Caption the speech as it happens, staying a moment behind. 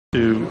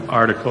To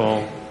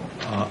Article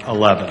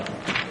 11.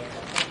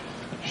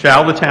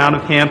 Shall the Town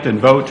of Hampton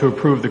vote to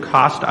approve the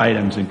cost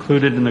items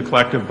included in the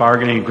collective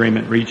bargaining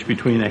agreement reached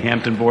between the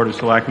Hampton Board of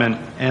Selectmen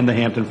and the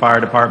Hampton Fire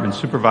Department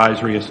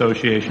Supervisory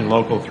Association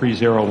Local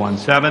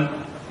 3017,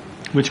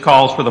 which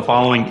calls for the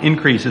following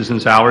increases in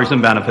salaries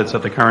and benefits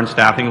at the current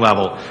staffing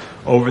level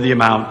over the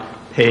amount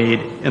paid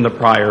in the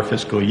prior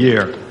fiscal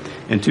year.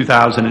 In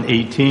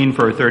 2018,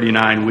 for a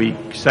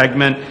 39-week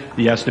segment,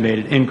 the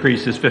estimated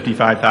increase is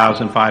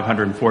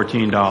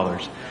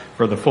 $55,514.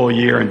 For the full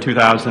year in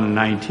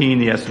 2019,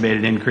 the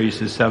estimated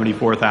increase is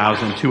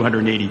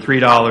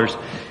 $74,283.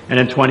 And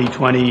in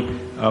 2020,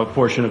 a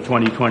portion of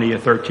 2020, a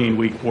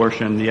 13-week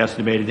portion, the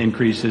estimated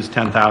increase is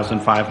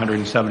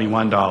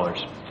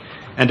 $10,571.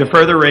 And to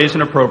further raise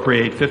and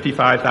appropriate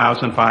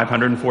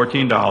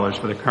 $55,514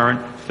 for the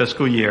current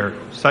fiscal year,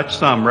 such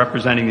sum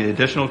representing the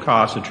additional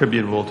costs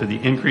attributable to the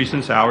increase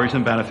in salaries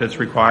and benefits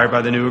required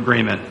by the new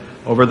agreement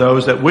over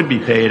those that would be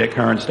paid at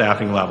current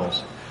staffing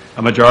levels.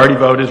 A majority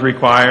vote is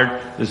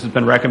required. This has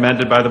been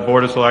recommended by the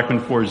Board of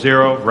Selectmen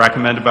 4-0,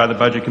 recommended by the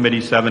Budget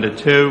Committee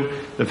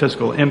 7-2. The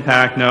fiscal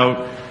impact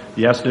note,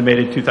 the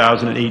estimated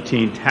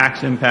 2018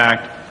 tax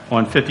impact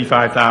on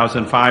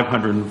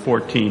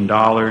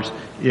 $55,514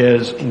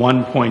 is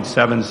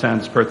 1.7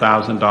 cents per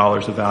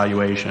 $1,000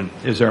 evaluation.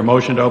 Is there a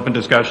motion to open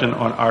discussion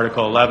on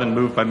Article 11?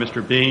 Moved by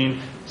Mr. Bean,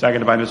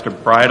 seconded by Mr.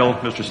 Bridle.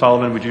 Mr.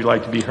 Sullivan, would you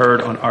like to be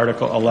heard on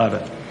Article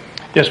 11?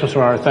 Yes, Mr.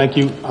 Marr, thank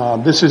you.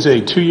 This is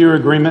a 2-year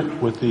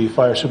agreement with the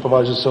Fire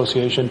Supervisors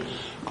Association.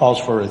 Calls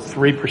for a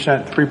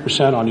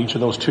 3% on each of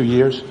those 2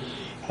 years.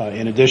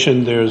 In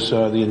addition, there's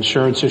the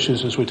insurance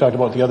issues, as we talked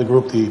about the other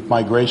group, the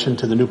migration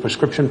to the new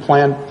prescription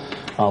plan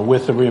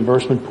with the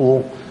reimbursement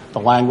pool, the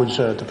language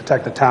to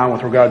protect the town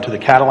with regard to the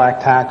Cadillac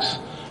tax. I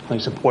think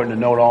it's important to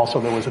note also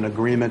there was an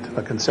agreement,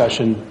 a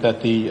concession,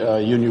 that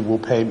the union will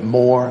pay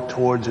more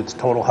towards its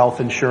total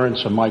health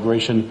insurance, a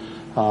migration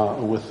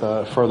with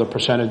a further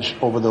percentage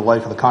over the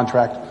life of the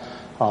contract.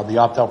 The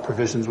opt-out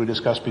provisions we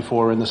discussed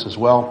before in this as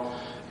well.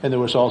 And there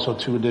was also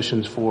 2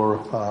 additions for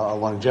a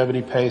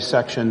longevity pay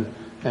section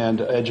and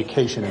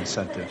education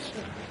incentives.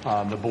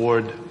 The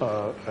board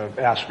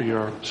asked for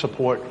your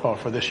support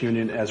for this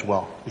union as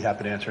well. Be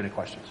happy to answer any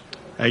questions.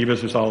 Thank you,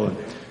 Mr. Sullivan.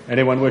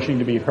 Anyone wishing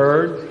to be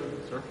heard?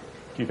 Sir.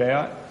 Chief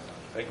Ayotte.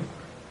 Thank you.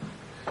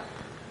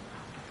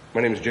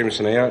 My name is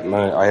Jameson Ayotte, and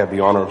I have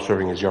the honor of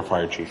serving as your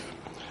fire chief.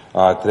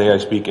 Today I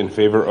speak in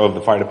favor of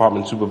the Fire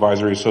Department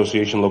Supervisory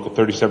Association Local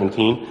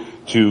 3017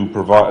 to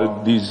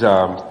provide, these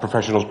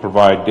professionals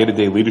provide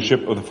day-to-day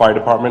leadership of the fire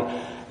department,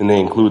 and they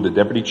include the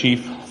deputy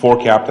chief, 4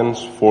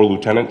 captains, 4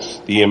 lieutenants,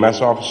 the EMS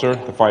officer,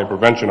 the fire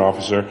prevention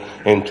officer,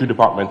 and 2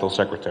 departmental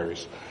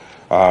secretaries.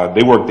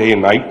 They work day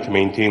and night to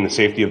maintain the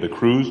safety of the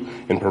crews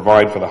and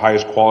provide for the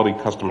highest quality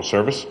customer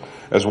service,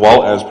 as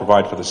well as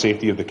provide for the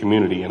safety of the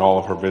community and all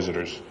of her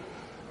visitors.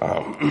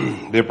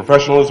 Their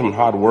professionalism and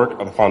hard work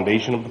are the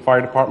foundation of the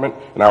fire department,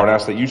 and I would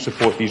ask that you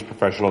support these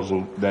professionals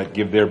and that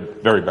give their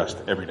very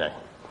best every day.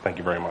 Thank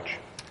you very much.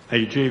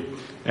 Thank you, Chief.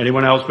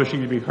 Anyone else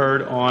wishing to be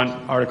heard on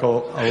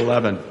Article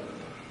 11?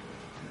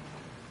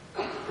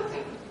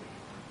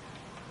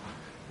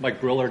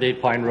 Mike Brillard,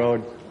 8 Pine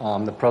Road.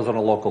 I'm the president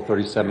of Local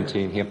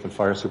 3017, Hampton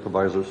Fire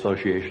Supervisors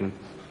Association.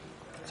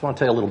 I just want to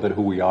tell you a little bit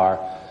who we are.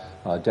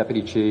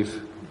 Deputy Chief,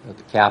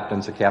 the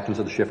captains of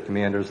the shift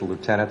commanders, the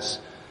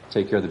lieutenants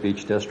take care of the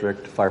beach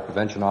district. Fire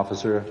prevention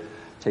officer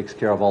takes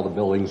care of all the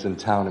buildings in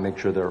town to make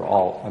sure they're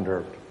all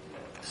under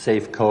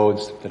safe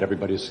codes, that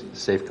everybody's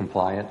safe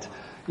compliant.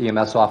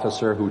 EMS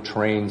officer who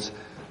trains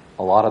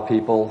a lot of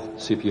people,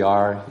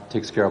 CPR,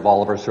 takes care of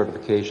all of our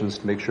certifications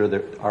to make sure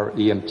that our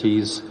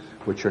EMTs,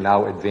 which are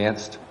now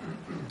advanced,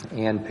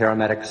 and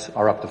paramedics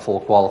are up to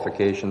full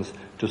qualifications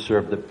to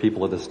serve the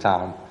people of this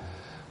town.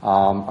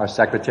 Our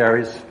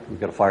secretaries, we've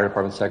got a fire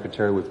department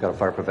secretary, we've got a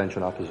fire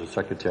prevention officer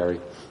secretary.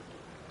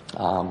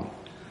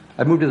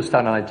 I moved to this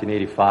town in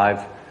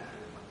 1985,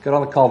 got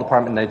on the call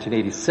department in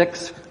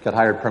 1986, got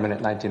hired permanent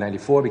in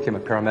 1994, became a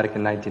paramedic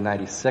in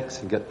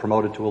 1996, and got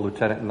promoted to a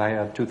lieutenant in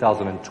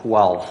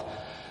 2012.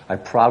 I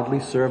proudly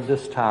serve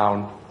this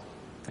town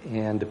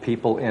and the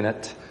people in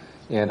it,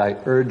 and I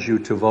urge you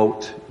to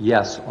vote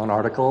yes on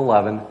Article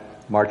 11,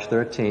 March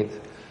 13th.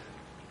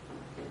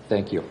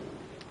 Thank you.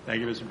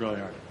 Thank you, Mr.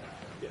 Brilliard.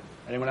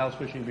 Anyone else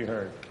wishing to be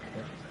heard?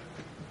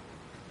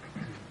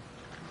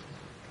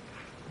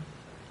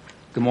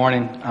 Good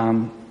morning.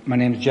 My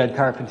name is Jed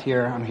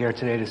Carpentier. I'm here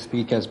today to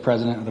speak as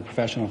president of the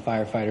Professional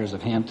Firefighters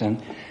of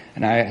Hampton,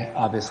 and I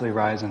obviously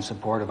rise in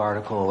support of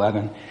Article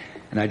 11.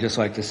 And I'd just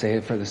like to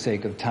say, for the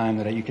sake of time,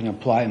 that you can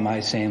apply my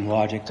same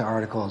logic to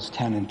Articles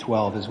 10 and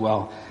 12 as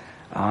well.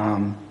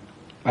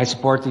 I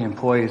support the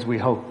employees. We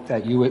hope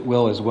that you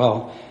will as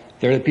well.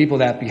 They're the people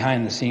that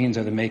behind the scenes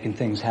are the making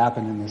things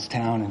happen in this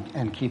town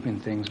and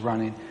keeping things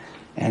running.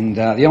 And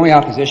the only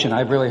opposition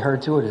I've really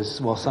heard to it is,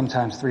 well,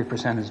 sometimes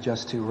 3% is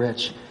just too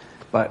rich.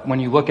 But when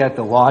you look at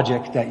the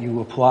logic that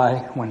you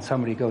apply when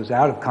somebody goes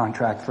out of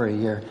contract for a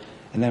year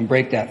and then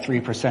break that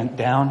 3%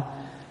 down,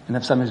 and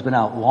if somebody's been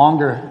out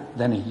longer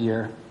than a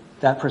year,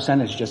 that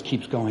percentage just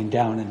keeps going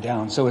down and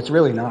down. So it's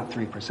really not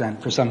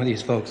 3% for some of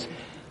these folks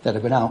that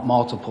have been out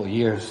multiple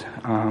years.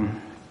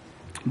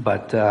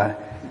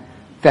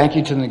 Thank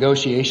you to the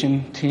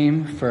negotiation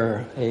team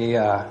for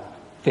a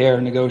fair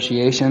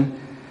negotiation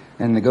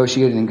and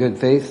negotiated in good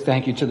faith.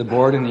 Thank you to the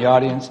board and the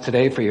audience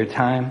today for your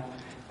time.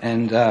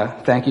 And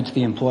thank you to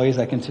the employees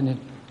that continue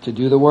to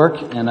do the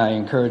work. And I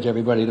encourage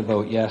everybody to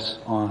vote yes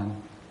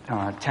on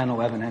 10,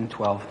 11, and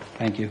 12.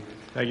 Thank you.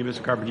 Thank you,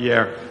 Mr.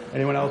 Carpentier.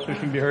 Anyone else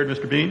wishing to be heard?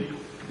 Mr. Bean?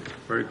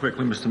 Very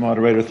quickly, Mr.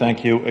 Moderator,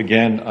 thank you.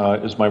 Again,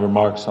 is my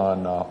remarks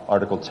on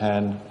Article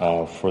 10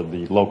 for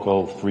the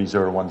Local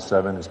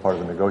 3017 as part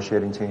of the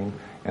negotiating team,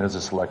 and as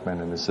a selectman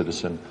and a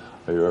citizen,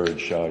 I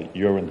urge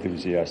your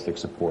enthusiastic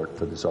support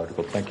for this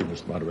article. Thank you,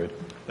 Mr. Moderator.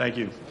 Thank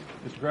you.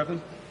 Mr.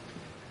 Griffin?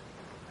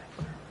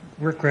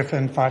 Rick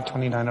Griffin,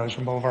 529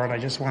 Ocean Boulevard. I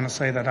just want to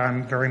say that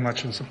I'm very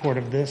much in support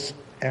of this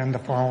and the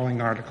following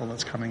article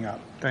that's coming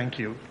up. Thank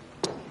you.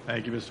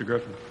 Thank you, Mr.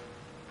 Griffin.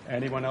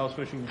 Anyone else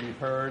wishing to be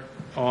heard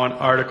on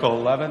Article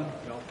 11?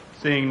 No.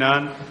 Seeing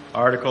none,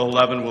 Article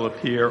 11 will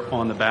appear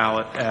on the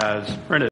ballot as printed.